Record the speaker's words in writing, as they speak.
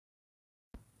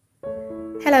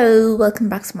Hello, welcome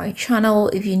back to my channel.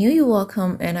 If you're new, you're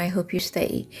welcome and I hope you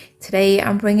stay. Today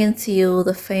I'm bringing to you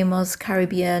the famous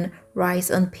Caribbean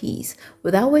rice and peas.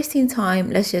 Without wasting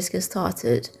time, let's just get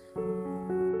started.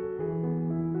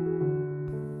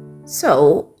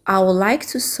 So I would like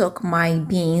to soak my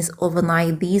beans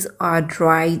overnight. These are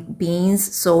dried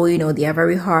beans, so they are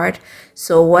very hard.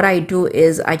 So what I do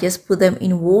is I just put them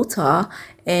in water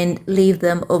and leave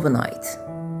them overnight.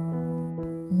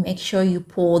 Make sure you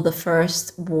pour the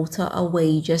first water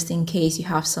away just in case you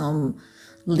have some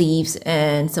leaves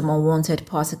and some unwanted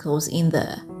particles in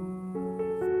there.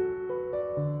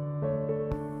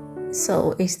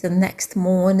 So it's the next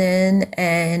morning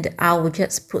and I will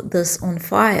just put this on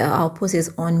fire. I'll put it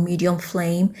on medium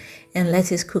flame and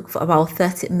let it cook for about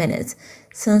 30 minutes.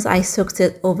 Since I soaked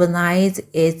it overnight,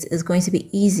 it is going to be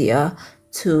easier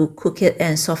to cook it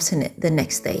and soften it the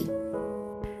next day.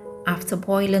 After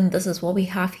boiling, this is what we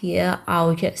have here.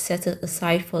 I'll just set it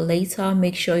aside for later.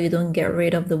 Make sure you don't get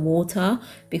rid of the water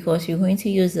because you're going to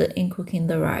use it in cooking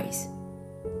the rice.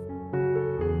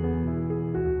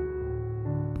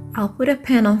 I'll put a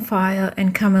pan on fire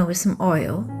and come in with some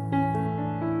oil.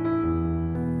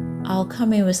 I'll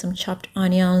come in with some chopped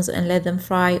onions and let them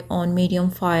fry on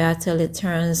medium fire till it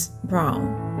turns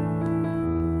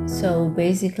brown. So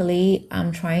basically,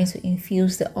 I'm trying to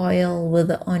infuse the oil with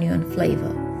the onion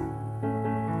flavor.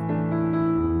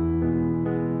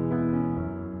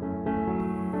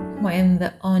 When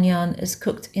the onion is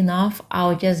cooked enough,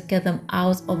 I'll just get them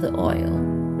out of the oil.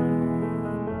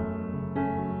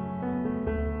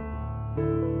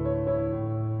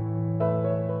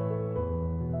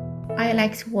 I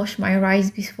like to wash my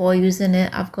rice before using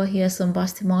it. I've got here some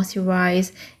basmati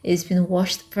rice. It's been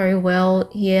washed very well.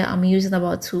 Here I'm using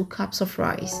about 2 cups of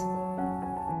rice.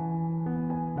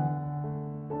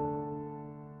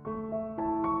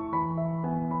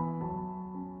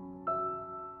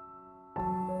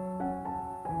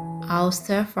 I'll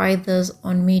stir fry this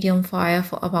on medium fire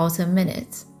for about a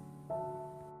minute.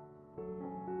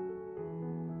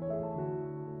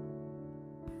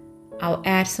 I'll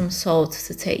add some salt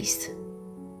to taste.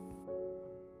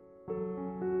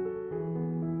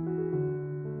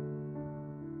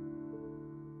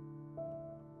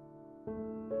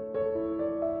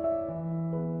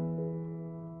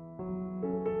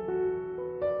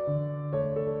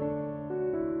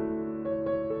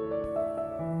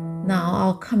 Now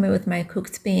I'll come in with my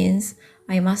cooked beans.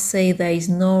 I must say there is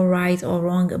no right or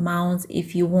wrong amount.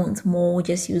 If you want more,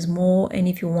 just use more, and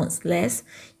if you want less,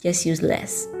 just use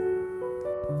less.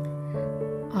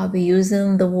 I'll be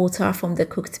using the water from the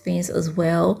cooked beans as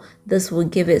well. This will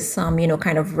give it some,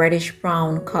 kind of reddish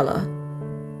brown color.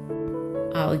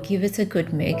 I'll give it a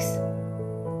good mix.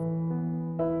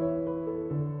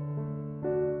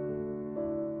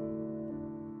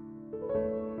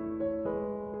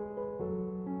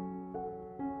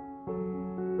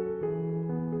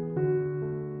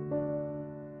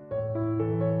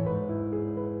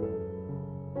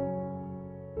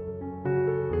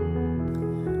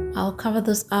 I'll cover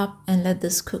this up and let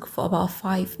this cook for about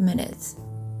 5 minutes.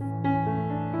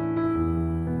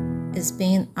 It's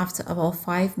been after about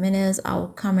 5 minutes. I'll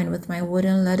come in with my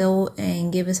wooden ladle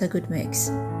and give it a good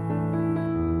mix.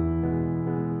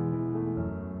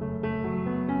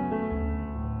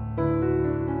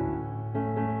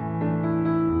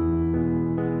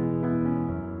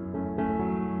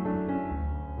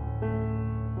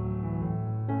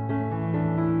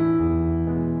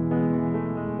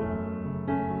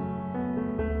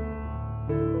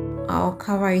 I'll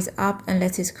cover it up and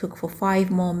let it cook for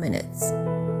 5 more minutes.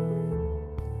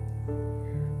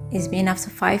 It's been after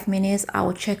 5 minutes.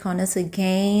 I'll check on it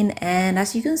again, and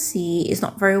as you can see, it's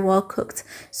not very well cooked,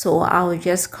 so I'll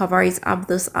just cover it up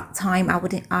this time. I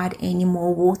wouldn't add any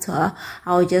more water.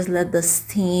 I'll just let the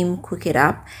steam cook it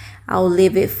up. I'll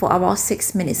leave it for about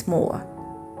 6 minutes more.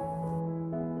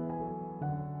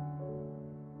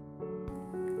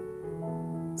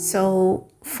 So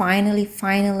finally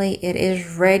it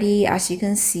is ready. As you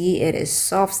can see, it is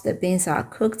soft, the beans are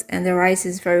cooked, and the rice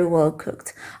is very well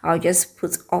cooked. I'll just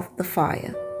put off the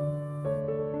fire.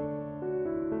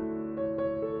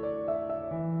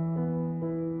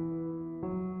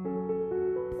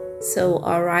 So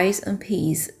our rice and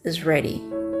peas is ready.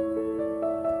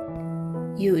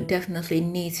 You definitely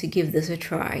need to give this a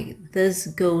try. This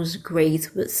goes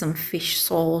great with some fish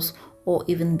sauce or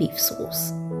even beef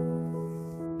sauce.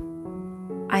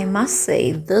 I must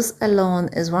say, this alone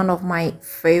is one of my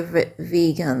favorite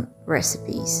vegan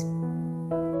recipes.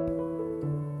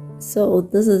 So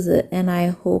this is it, and I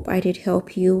hope I did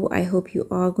help you. I hope you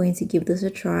are going to give this a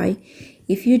try.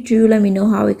 If you do, let me know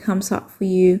how it comes out for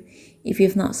you. If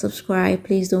you've not subscribed,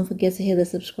 please don't forget to hit the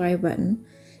subscribe button.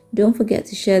 Don't forget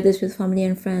to share this with family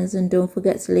and friends, and don't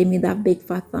forget to leave me that big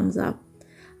fat thumbs up.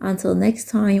 Until next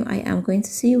time, I am going to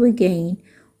see you again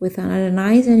with another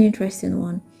nice and interesting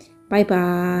one. Bye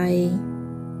bye.